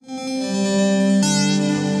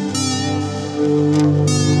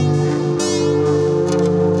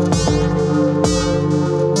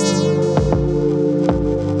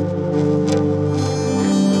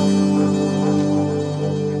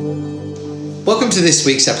Welcome to this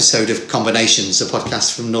week's episode of Combinations, a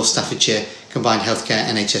podcast from North Staffordshire Combined Healthcare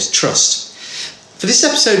NHS Trust. For this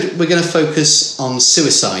episode, we're going to focus on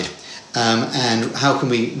suicide and how can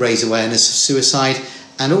we raise awareness of suicide,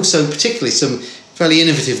 and also particularly some fairly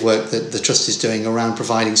innovative work that the Trust is doing around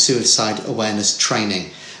providing suicide awareness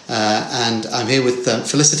training. And I'm here with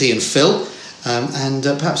Felicity and Phil, and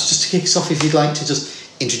perhaps just to kick us off, if you'd like to just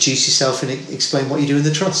introduce yourself and explain what you do in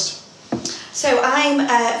the Trust. So I'm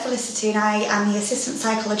Felicity, and I am the Assistant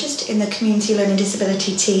Psychologist in the Community Learning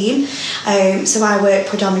Disability team. So I work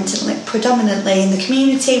predominantly in the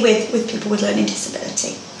community with people with learning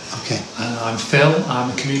disability. Okay. And I'm Phil,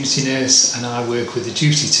 I'm a community nurse, and I work with the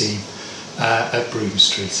duty team at Broome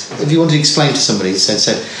Street. If you want to explain to somebody, so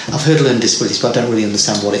I've heard of learning disabilities, but I don't really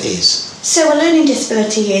understand what it is. So a learning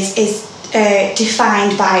disability is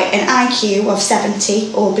defined by an IQ of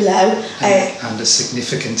 70 or below. And a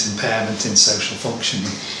significant impairment in social functioning.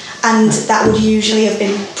 And that would usually have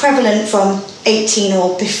been prevalent from 18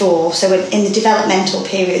 or before. So in the developmental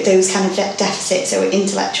period, those kind of deficits, so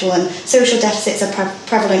intellectual and social deficits, are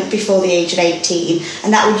prevalent before the age of 18.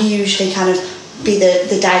 And that would usually kind of be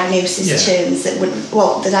the diagnosis terms that would,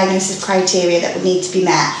 the diagnosis criteria that would need to be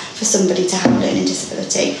met for somebody to have a learning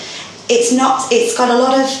disability. It's got a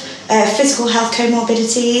lot of physical health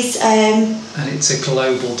comorbidities. And it's a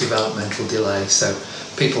global developmental delay, so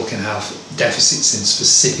people can have deficits in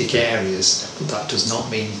specific areas, but that does not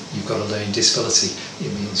mean you've got a learning disability.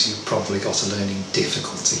 It means you've probably got a learning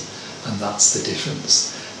difficulty, and that's the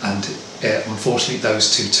difference. And unfortunately,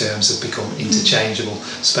 those two terms have become interchangeable,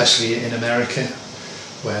 especially in America,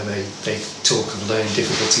 where they talk of learning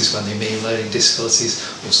difficulties when they mean learning disabilities,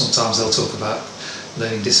 or sometimes they'll talk about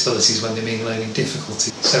learning disabilities when they mean learning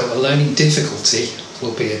difficulty. So a learning difficulty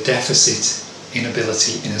will be a deficit,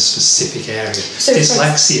 inability in a specific area. So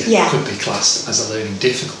dyslexia could be classed as a learning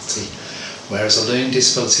difficulty, whereas a learning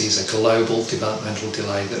disability is a global developmental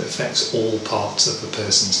delay that affects all parts of a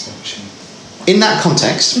person's functioning. In that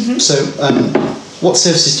context, what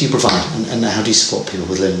services do you provide, and how do you support people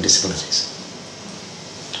with learning disabilities?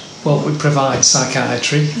 Well, we provide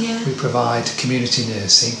psychiatry, we provide community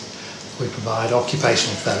nursing, we provide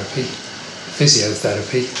occupational therapy,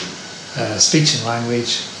 physiotherapy, speech and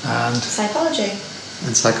language, and psychology.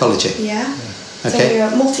 And psychology. Yeah. Okay. So we're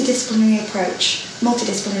a multidisciplinary approach,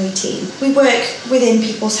 multidisciplinary team. We work within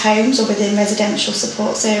people's homes or within residential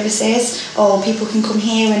support services, or people can come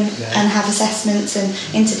here and have assessments and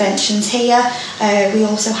interventions here. We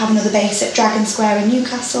also have another base at Dragon Square in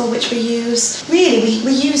Newcastle, which we use. Really,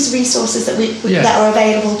 we use the resources that that are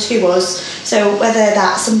available to us. So whether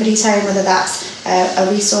that's somebody's home, whether that's a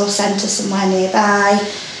resource centre somewhere nearby,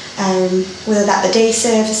 whether that the day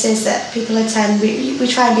services that people attend, we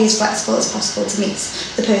try and be as flexible as possible to meet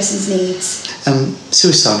the person's needs.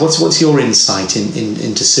 Suicide, what's your insight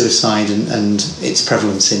into suicide and its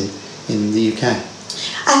prevalence in the UK?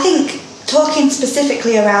 I think talking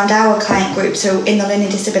specifically around our client group, so in the learning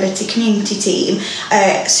disability community team,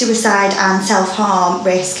 suicide and self-harm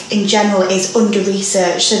risk in general is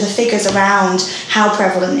under-researched, so the figures around how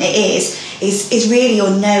prevalent it is really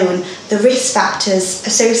unknown. The risk factors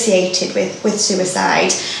associated with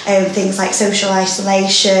suicide, things like social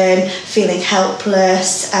isolation, feeling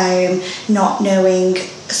helpless, not knowing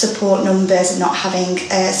support numbers and not having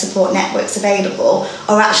support networks available,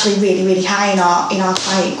 are actually really, really high in our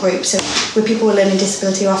client group. So with people with learning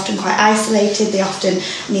disability are often quite isolated, they often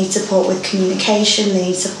need support with communication, they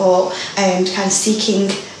need support kind of seeking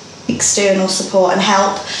external support and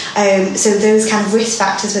help. So those kind of risk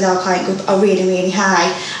factors with our client group are really, really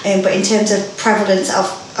high. But in terms of prevalence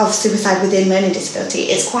of suicide within learning disability,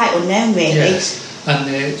 it's quite unknown, really. Yes, and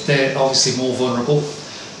they're obviously more vulnerable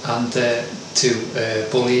and to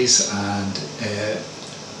bullies and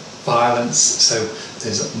violence, so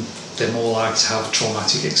they're more likely to have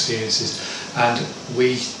traumatic experiences. And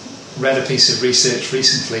we read a piece of research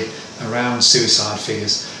recently around suicide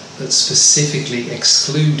figures that specifically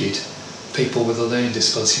excluded people with a learning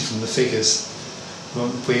disability from the figures,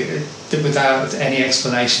 without any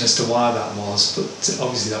explanation as to why that was, but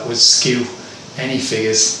obviously that would skew any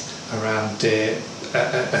figures around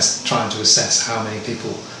trying to assess how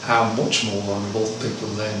much more vulnerable people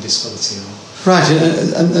with learning disability are. Right,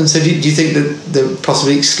 and so do you think that they're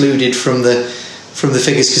possibly excluded from the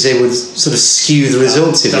figures because they would sort of skew the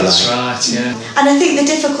results, if you like? That's right, yeah. And I think the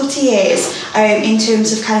difficulty is, in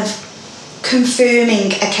terms of kind of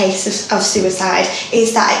confirming a case of suicide,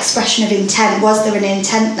 is that expression of intent. Was there an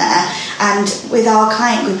intent there? And with our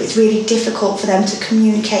client group, it's really difficult for them to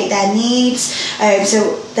communicate their needs.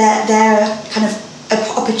 So their kind of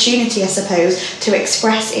opportunity, I suppose, to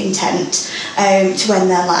express intent to end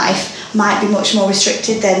their life might be much more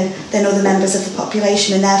restricted than other members of the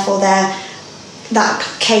population, and therefore that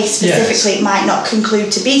case specifically, it might not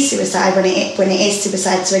conclude to be suicide when it is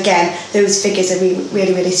suicide. So again, those figures are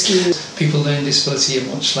really, really skewed. People with learning disability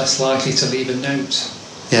are much less likely to leave a note.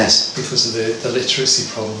 Yes. Because of the literacy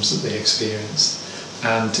problems that they experience,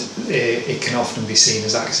 and it can often be seen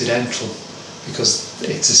as accidental because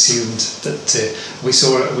it's assumed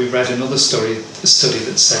that we read another study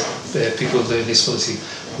that said people with learning disability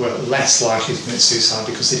were less likely to commit suicide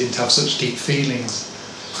because they didn't have such deep feelings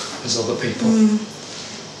as other people.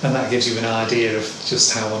 And that gives you an idea of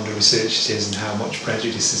just how under-researched it is and how much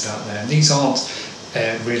prejudice is out there. And these aren't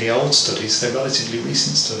really old studies, they're relatively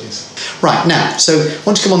recent studies. Right, now, so I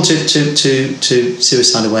want to come on to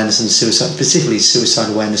suicide awareness and specifically suicide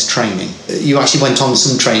awareness training. You actually went on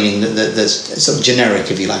some training that's sort of generic,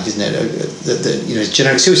 if you like, isn't it?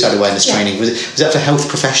 Generic suicide awareness training. Was that for health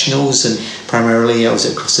professionals and primarily, or was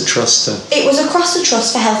it across the trust? It was across the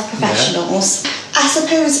trust for health professionals. Yeah. I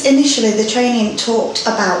suppose initially the training talked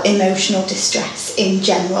about emotional distress in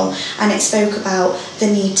general, and it spoke about the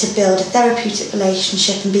need to build a therapeutic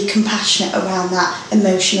relationship and be compassionate around that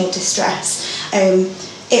emotional distress.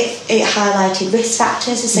 It highlighted risk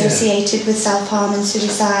factors associated with self-harm and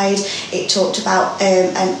suicide. It talked about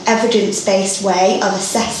an evidence-based way of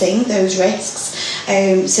assessing those risks,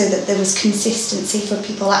 so that there was consistency for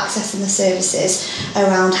people accessing the services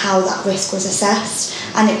around how that risk was assessed,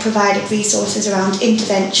 and it provided resources around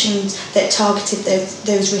interventions that targeted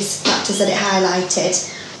those risk factors that it highlighted.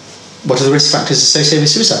 What are the risk factors associated with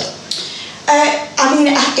suicide?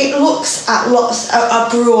 It looks at a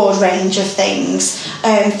broad range of things.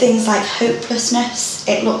 Things like hopelessness.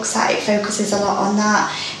 It focuses a lot on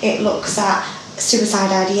that. It looks at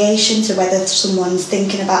suicide ideation, so whether someone's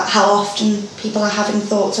thinking about how often people are having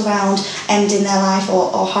thoughts around ending their life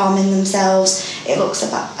or harming themselves. It looks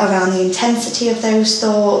around the intensity of those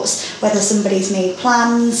thoughts, whether somebody's made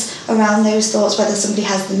plans around those thoughts, whether somebody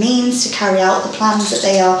has the means to carry out the plans that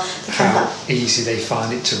they are. How easy they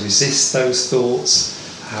find it to resist those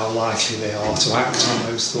thoughts, how likely they are to act on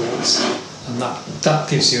those thoughts, and that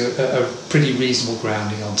gives you a pretty reasonable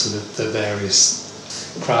grounding onto the various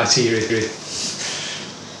criteria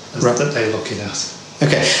that they're looking at.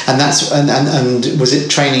 Okay, and that's and was it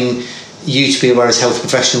training you to be aware as health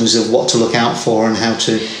professionals of what to look out for and how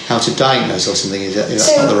to diagnose or something? If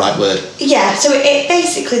that's not the right word. Yeah, so it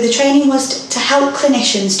basically, the training was to help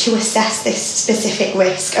clinicians to assess this specific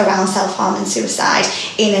risk around self-harm and suicide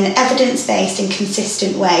in an evidence-based and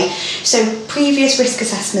consistent way. So previous risk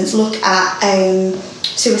assessments look at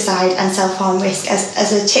suicide and self-harm risk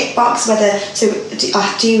as a tick box,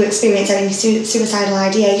 do you experience any suicidal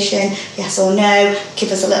ideation, yes or no,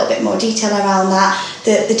 give us a little bit more detail around that.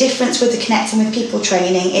 The difference with the Connecting with People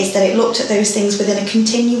training is that it looked at those things within a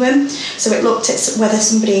continuum, so it looked at whether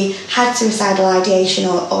somebody had suicidal ideation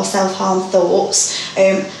or self-harm thoughts,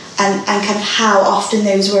 and kind of how often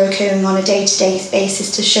those were occurring on a day-to-day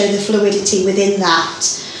basis to show the fluidity within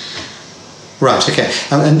that. Right. Okay.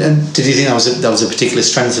 And did you think that was a particular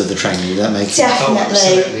strength of the training? Did that make it? Definitely. Oh,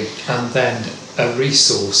 absolutely. And then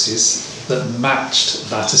resources that matched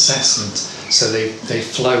that assessment, so they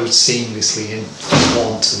flowed seamlessly in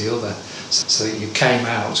from one to the other, so that you came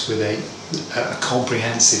out with a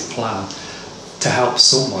comprehensive plan to help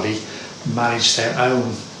somebody manage their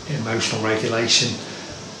own emotional regulation.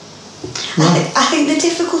 I think the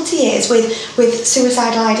difficulty is with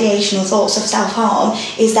suicidal ideation or thoughts of self-harm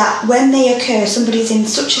is that when they occur, somebody's in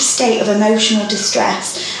such a state of emotional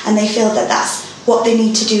distress and they feel that that's what they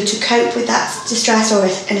need to do to cope with that distress or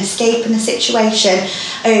an escape in a situation.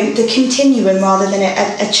 The continuum, rather than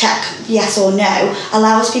a check yes or no,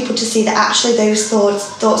 allows people to see that actually those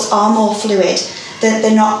thoughts are more fluid.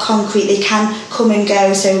 They're not concrete, they can come and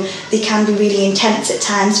go, so they can be really intense at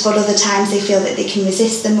times, but other times they feel that they can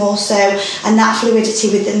resist them also, and that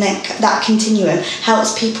fluidity within that continuum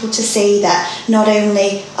helps people to see that not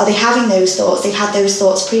only are they having those thoughts, they've had those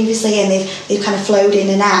thoughts previously and they've kind of flowed in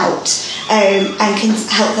and out, and can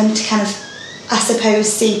help them to kind of, I suppose,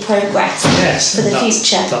 see progress for the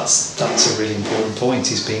future. That's a really important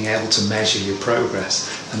point, is being able to measure your progress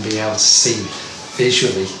and being able to see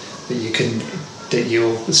visually that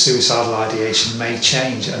your suicidal ideation may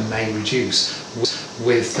change and may reduce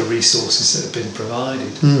with the resources that have been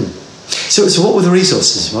provided. So what were the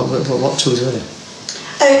resources? What tools were there?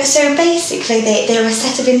 So basically they're a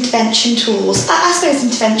set of intervention tools, I suppose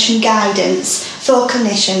intervention guidance for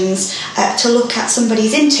clinicians to look at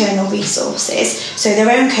somebody's internal resources, so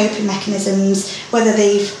their own coping mechanisms, whether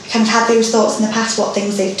they've kind of had those thoughts in the past, what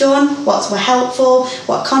things they've done, what were helpful,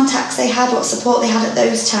 what contacts they had, what support they had at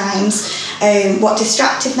those times, what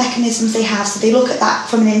distractive mechanisms they have. So they look at that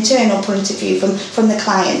from an internal point of view, from the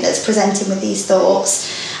client that's presenting with these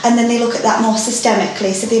thoughts. And then they look at that more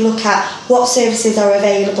systemically. So they look at what services are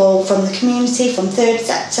available from the community, from third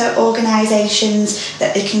sector organisations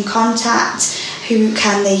that they can contact, who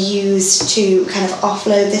can they use to kind of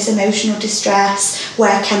offload this emotional distress,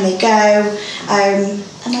 where can they go.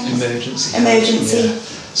 Emergency. Yeah.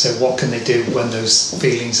 So what can they do when those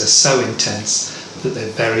feelings are so intense that they're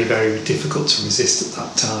very, very difficult to resist at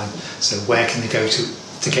that time? So where can they go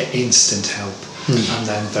to get instant help? And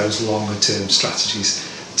then those longer term strategies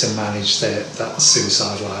to manage that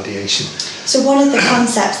suicidal ideation. So one of the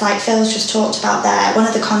concepts, like Phil's just talked about there, one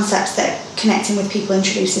of the concepts that Connecting with People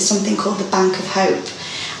introduces something called the Bank of Hope.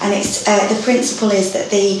 And it's the principle is that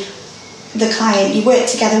the client, you work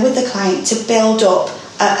together with the client to build up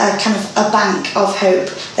a kind of a bank of hope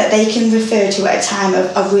that they can refer to at a time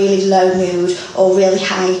of really low mood or really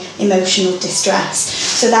high emotional distress.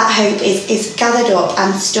 So that hope is gathered up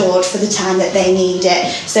and stored for the time that they need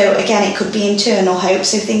it. So again, it could be internal hope,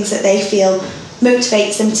 so things that they feel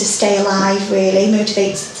motivates them to stay alive, really,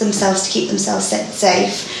 motivates themselves to keep themselves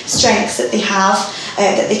safe, strengths that they have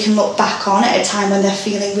that they can look back on at a time when they're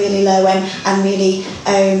feeling really low and really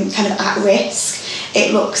kind of at risk.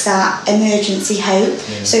 It looks at emergency hope,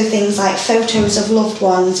 so things like photos of loved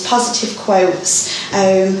ones, positive quotes,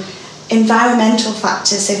 environmental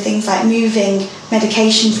factors, so things like moving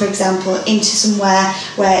medication, for example, into somewhere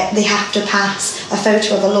where they have to pass a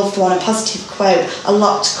photo of a loved one, a positive quote, a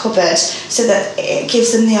locked cupboard, so that it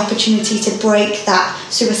gives them the opportunity to break that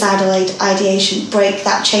suicidal ideation, break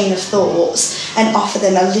that chain of thoughts, and offer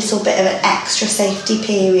them a little bit of an extra safety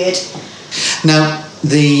period. Now,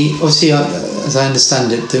 obviously, as I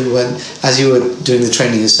understand it, as you were doing the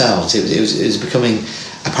training yourselves, it was becoming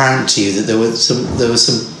apparent to you that there was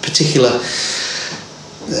some particular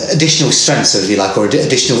additional strengths, if you like, or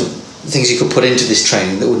additional things you could put into this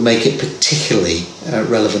training that would make it particularly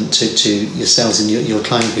relevant to yourselves and your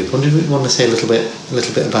client group. Did we want to say a little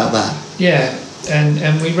bit about that? Yeah,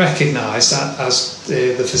 and we recognise that as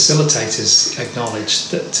the facilitators acknowledge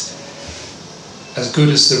that as good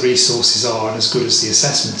as the resources are and as good as the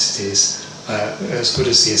assessment as good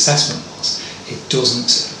as the assessment was,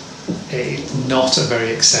 it's not a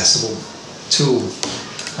very accessible tool,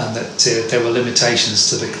 and that there were limitations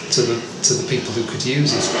to the people who could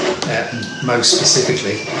use it, and most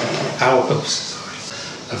specifically our groups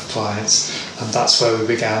of clients. And that's where we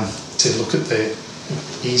began to look at the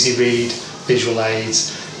easy read, visual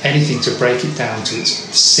aids, anything to break it down to its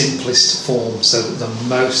simplest form, so that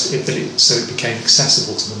so it became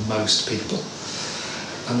accessible to the most people.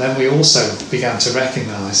 And then we also began to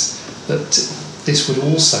recognise that this would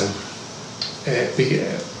also be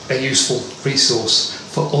a useful resource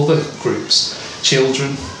for other groups,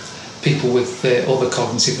 children, people with other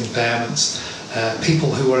cognitive impairments, people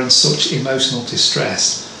who are in such emotional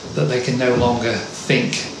distress that they can no longer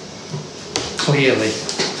think clearly,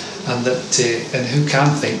 and who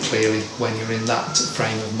can think clearly when you're in that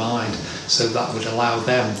frame of mind. So that would allow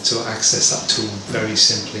them to access that tool very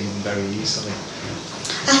simply and very easily.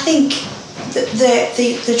 I think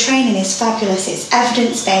the training is fabulous. It's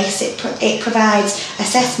evidence-based. It provides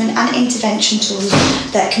assessment and intervention tools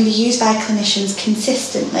that can be used by clinicians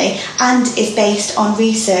consistently, and is based on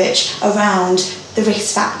research around the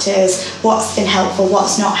risk factors, what's been helpful,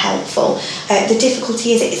 what's not helpful. The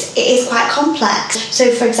difficulty is it is quite complex.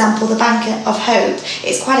 So, for example, the Bank of Hope,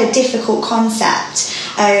 it's quite a difficult concept.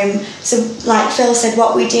 So, like Phil said,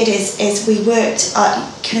 what we did is we worked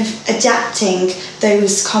at kind of adapting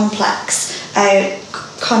those complex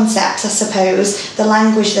concepts, I suppose, the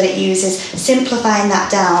language that it uses, simplifying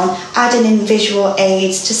that down, adding in visual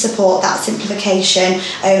aids to support that simplification,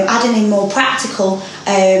 adding in more practical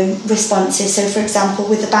responses. So, for example,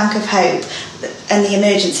 with the Bank of Hope and the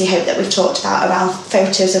emergency hope that we've talked about around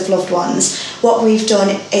photos of loved ones, what we've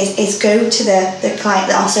done is go to the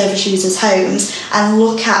client, our service users' homes, and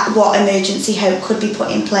look at what emergency hope could be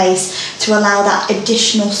put in place to allow that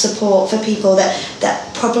additional support for people that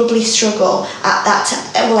probably struggle at that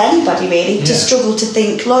time. Well, anybody really, to struggle to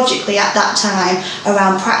think logically at that time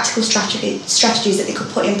around practical strategies that they could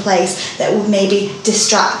put in place that would maybe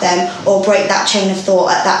distract them or break that chain of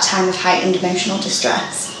thought at that time of heightened emotional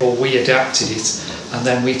distress. Well, we adapted it, and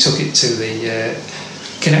then we took it to the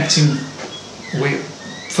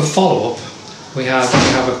for follow-up. We have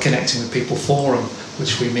a Connecting with People forum,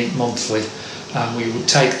 which we meet monthly, and we would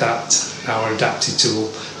take that, our adapted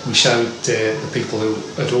tool. We showed the people who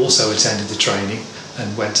had also attended the training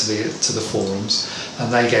and went to the forums,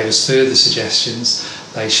 and they gave us further suggestions.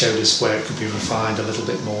 They showed us where it could be refined a little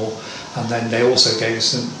bit more, and then they also gave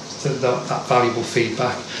us that valuable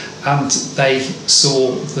feedback, and they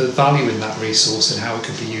saw the value in that resource and how it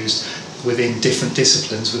could be used within different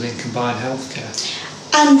disciplines within combined healthcare.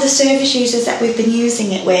 And the service users that we've been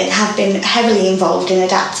using it with have been heavily involved in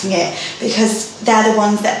adapting it, because they're the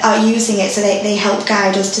ones that are using it, so they help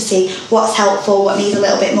guide us to see what's helpful, what needs a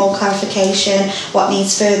little bit more clarification, what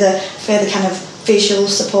needs further kind of visual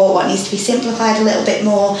support, what needs to be simplified a little bit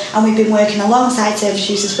more. And we've been working alongside service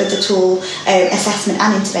users with the tool, assessment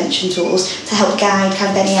and intervention tools, to help guide kind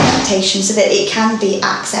of any adaptation so that it can be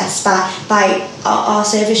accessed by our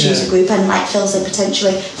service user group, and, like Phil said,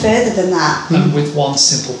 potentially further than that. And with one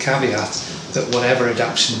simple caveat, that whatever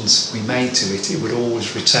adaptations we made to it, it would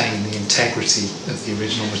always retain the integrity of the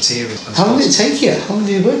original material. How long did it take you? How long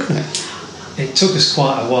did you work on it? It took us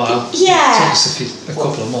quite a while. Yeah. It took us a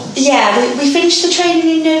couple of months. Yeah, we finished the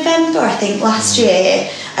training in November, I think, last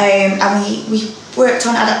year, and we worked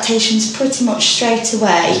on adaptations pretty much straight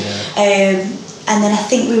away. Yeah. And then I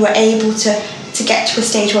think we were able to get to a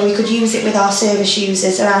stage where we could use it with our service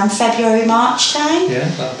users around February, March time. Yeah,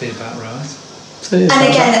 that'd be about right. So, yeah, and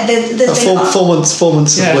again, the thing... Four months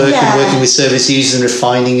of work and working with service users and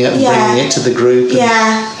refining it and bringing it to the group.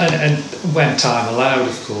 And when time allowed,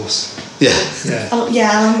 of course. Yeah,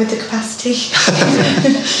 along with the capacity.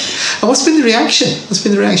 And what's been the reaction? What's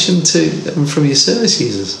been the reaction from your service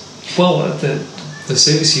users? Well, the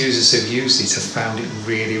service users who've used it have found it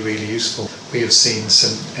really, really useful. We have seen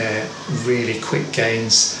some really quick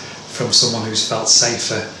gains from someone who's felt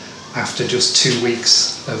safer after just 2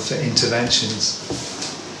 weeks of interventions,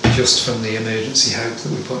 just from the emergency hope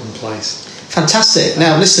that we put in place. Fantastic.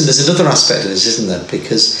 Now, listen, there's another aspect of this, isn't there?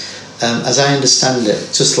 Because as I understand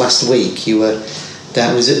it, just last week you were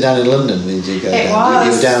down. Was it down in London? Did you go down?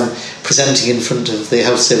 You were down presenting in front of the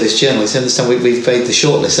Health Service Journalists. I understand we've made the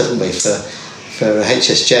shortlist, haven't we, for a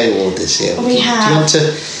HSJ award this year? We have. Do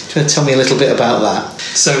you want to tell me a little bit about that?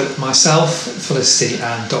 So myself, Felicity,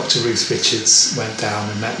 and Dr. Ruth Richards went down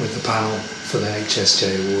and met with the panel for the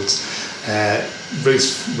HSJ awards.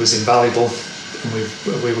 Ruth was invaluable,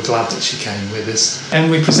 and we were glad that she came with us. And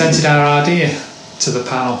we presented our idea to the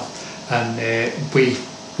panel, and we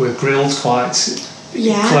were grilled quite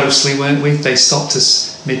closely, weren't we? They stopped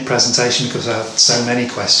us mid-presentation because they had so many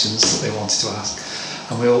questions that they wanted to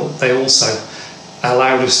ask, and they also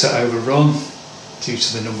allowed us to overrun due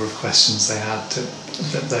to the number of questions they had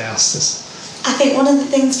that they asked us. I think one of the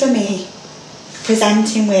things for me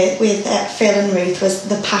presenting with Phil and Ruth was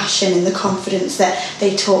the passion and the confidence that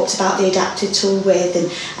they talked about the adapted tool with,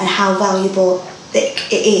 and how valuable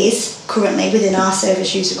it is currently within our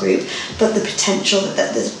service user group, but the potential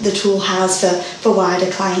that the tool has for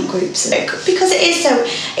wider client groups, because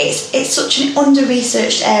it's such an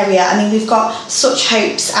under-researched area. I mean, we've got such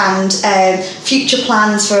hopes and future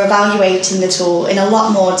plans for evaluating the tool in a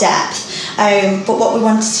lot more depth, but what we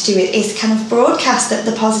wanted to do is kind of broadcast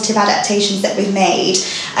the positive adaptations that we've made,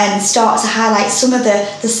 and start to highlight some of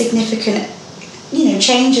the significant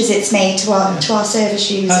changes it's made to our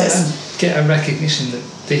service users. And get a recognition that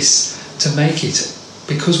to make it,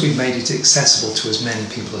 because we've made it accessible to as many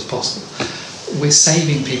people as possible, we're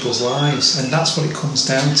saving people's lives, and that's what it comes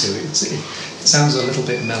down to. It sounds a little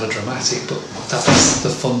bit melodramatic, but that's the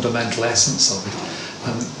fundamental essence of it.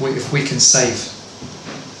 And if we can save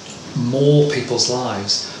more people's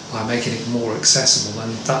lives by making it more accessible,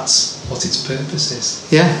 then that's what its purpose is.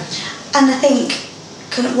 Yeah. And I think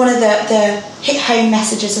kind of one of the hit-home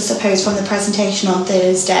messages, I suppose, from the presentation on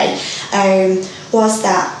Thursday was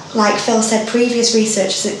that, like Phil said, previous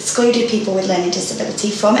research has excluded people with learning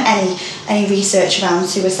disability from any research around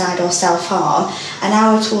suicide or self-harm, and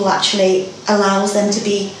our tool actually allows them to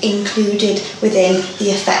be included within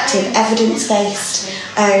the effective evidence-based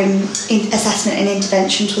assessment and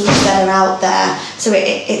intervention tools that are out there. So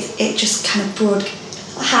it just kind of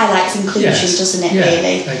highlights inclusion, doesn't it?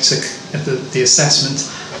 Really, it's the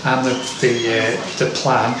assessment and the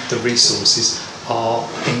plan, the resources are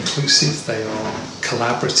inclusive. They are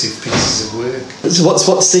collaborative pieces of work. So what's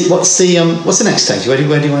the next stage? Where do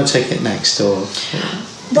you want to take it next, or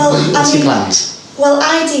what's your plans? Well,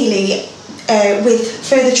 ideally, with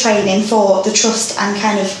further training for the trust and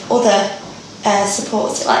kind of other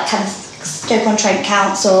supports, like kind of Stoke-on-Trent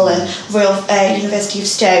Council and Royal University of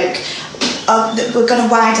Stoke, we're going to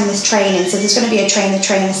widen this training, so there's going to be a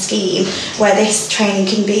trainer-trainer scheme where this training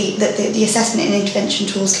can be, that the assessment and intervention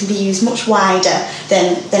tools can be used much wider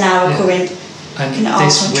than our current. And the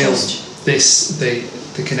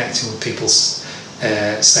Connecting with People's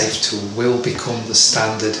Safe tool will become the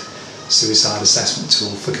standard suicide assessment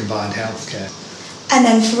tool for combined healthcare. And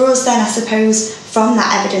then for us then, I suppose, from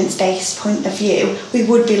that evidence-based point of view, we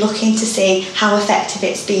would be looking to see how effective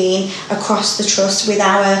it's been across the trust with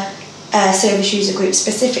our service user group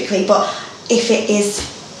specifically. But if it is,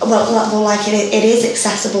 it is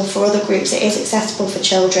accessible for other groups, it is accessible for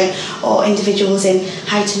children or individuals in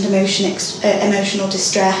heightened emotional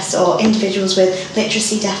distress or individuals with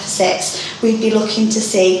literacy deficits, we'd be looking to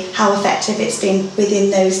see how effective it's been within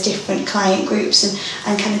those different client groups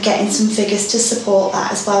and kind of getting some figures to support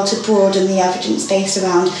that as well, to broaden the evidence base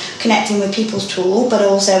around Connecting with People's tool, but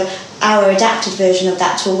also our adapted version of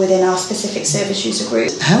that tool within our specific service user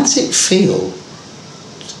group. How does it feel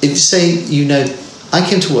if you say, I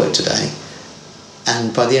came to work today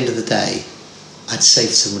and by the end of the day I'd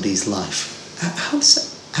saved somebody's life? How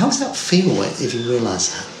does that feel if you realise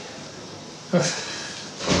that?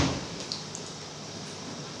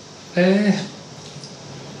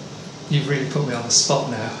 You've really put me on the spot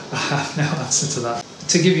now. I have no answer to that.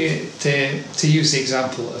 To use the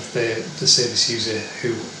example of the service user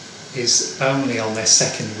who is only on their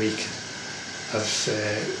second week of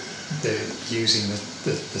using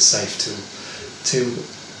the SAFE tool, to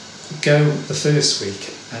go the first week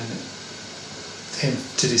and him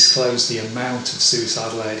to disclose the amount of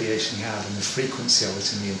suicidal ideation he had and the frequency of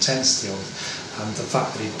it and the intensity of it, and the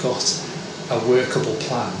fact that he'd got a workable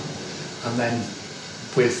plan, and then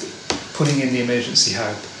with putting in the emergency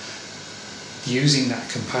hope, using that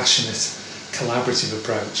compassionate, collaborative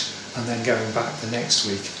approach, and then going back the next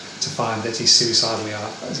week to find that his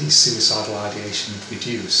suicidal ideation had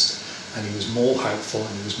reduced, and he was more hopeful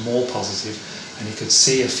and he was more positive and he could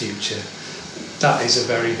see a future. That is a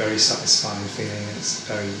very, very satisfying feeling. It's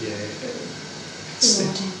very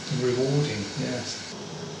rewarding. Yes.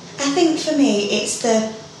 I think for me it's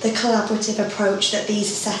the collaborative approach that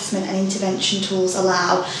these assessment and intervention tools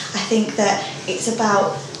allow. I think that it's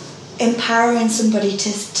about empowering somebody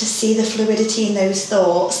to see the fluidity in those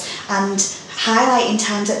thoughts and highlighting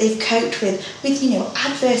times that they've coped with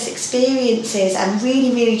adverse experiences and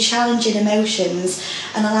really, really challenging emotions,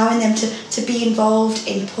 and allowing them to be involved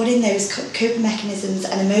in putting those coping mechanisms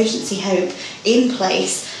and emergency hope in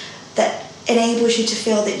place that enables you to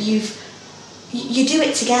feel that you do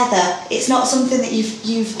it together. It's not something that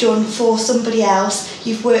you've done for somebody else.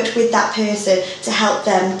 You've worked with that person to help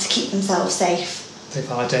them to keep themselves safe.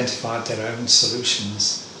 They've identified their own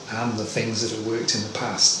solutions and the things that have worked in the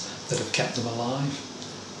past that have kept them alive.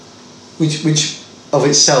 Which of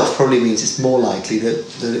itself probably means it's more likely that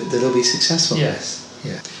it'll be successful. Yes.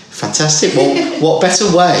 Yeah. Fantastic. Well, what better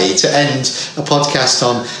way to end a podcast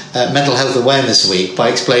on Mental Health Awareness Week by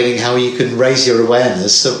explaining how you can raise your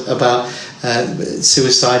awareness about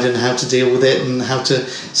suicide and how to deal with it and how to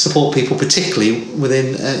support people, particularly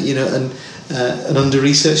within an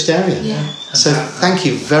under-researched area. Yeah. So thank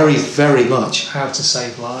you very, very much. How to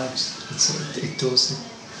save lives.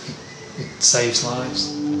 It saves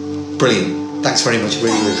lives. Brilliant. Thanks very much.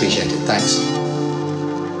 Really appreciate it. Thanks.